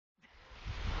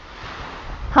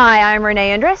Hi, I'm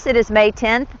Renee Indris. It is May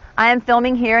 10th. I am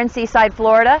filming here in Seaside,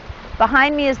 Florida.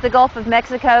 Behind me is the Gulf of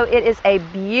Mexico. It is a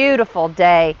beautiful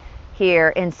day here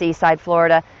in Seaside,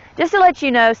 Florida. Just to let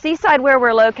you know, Seaside, where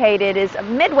we're located, is a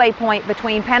midway point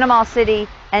between Panama City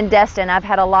and Destin. I've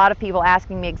had a lot of people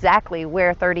asking me exactly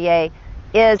where 30A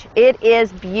is. It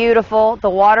is beautiful.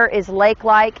 The water is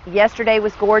lake-like. Yesterday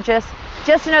was gorgeous.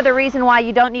 Just another reason why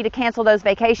you don't need to cancel those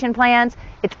vacation plans.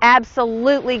 It's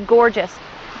absolutely gorgeous.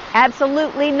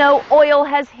 Absolutely no oil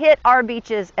has hit our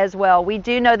beaches as well. We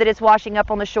do know that it's washing up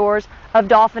on the shores of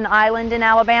Dauphin Island in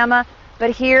Alabama, but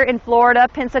here in Florida,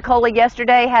 Pensacola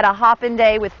yesterday had a hopping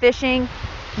day with fishing.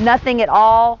 Nothing at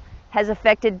all has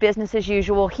affected business as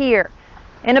usual here.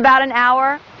 In about an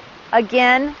hour,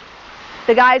 again,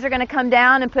 the guys are going to come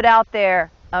down and put out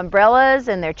their umbrellas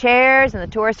and their chairs, and the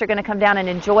tourists are going to come down and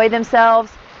enjoy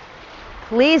themselves.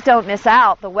 Please don't miss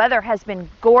out. The weather has been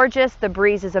gorgeous. The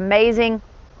breeze is amazing.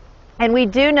 And we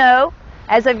do know,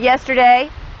 as of yesterday,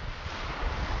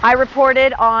 I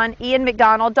reported on Ian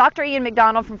McDonald. Dr. Ian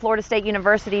McDonald from Florida State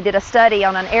University did a study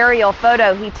on an aerial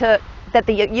photo he took that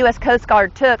the U.S. Coast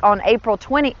Guard took on April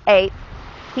 28th.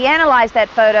 He analyzed that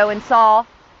photo and saw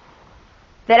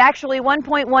that actually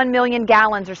 1.1 million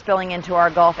gallons are spilling into our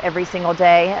Gulf every single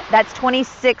day. That's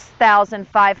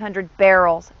 26,500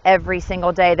 barrels every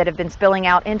single day that have been spilling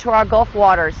out into our Gulf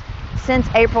waters since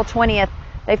April 20th.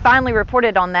 They finally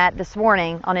reported on that this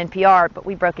morning on NPR, but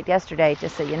we broke it yesterday,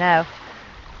 just so you know.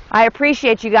 I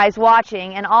appreciate you guys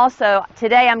watching, and also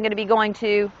today I'm going to be going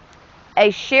to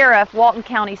a sheriff, Walton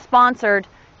County sponsored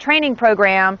training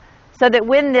program, so that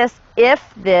when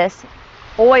if this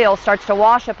oil starts to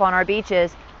wash up on our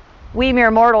beaches, we mere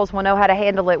mortals will know how to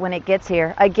handle it when it gets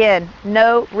here. Again,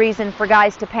 no reason for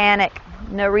guys to panic,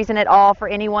 no reason at all for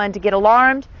anyone to get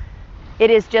alarmed. It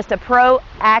is just a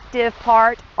proactive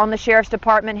part on the Sheriff's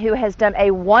Department, who has done a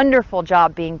wonderful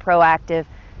job being proactive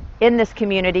in this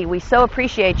community. We so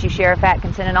appreciate you, Sheriff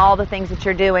Atkinson, and all the things that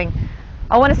you're doing.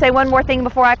 I want to say one more thing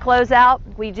before I close out.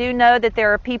 We do know that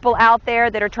there are people out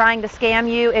there that are trying to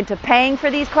scam you into paying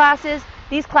for these classes.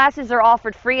 These classes are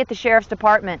offered free at the Sheriff's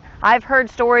Department. I've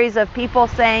heard stories of people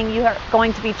saying you are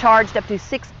going to be charged up to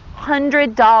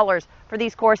 $600 for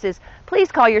these courses.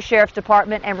 Please call your Sheriff's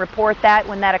Department and report that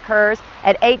when that occurs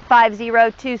at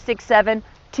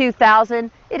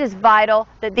 850-267-2000. It is vital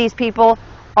that these people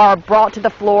are brought to the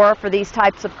floor for these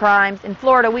types of crimes. In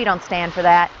Florida, we don't stand for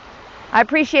that. I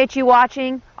appreciate you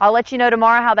watching. I'll let you know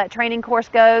tomorrow how that training course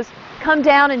goes. Come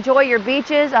down, enjoy your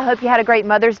beaches. I hope you had a great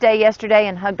Mother's Day yesterday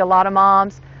and hugged a lot of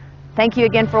moms. Thank you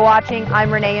again for watching.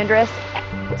 I'm Renee Indris.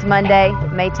 It's Monday,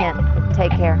 May 10th.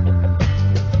 Take care.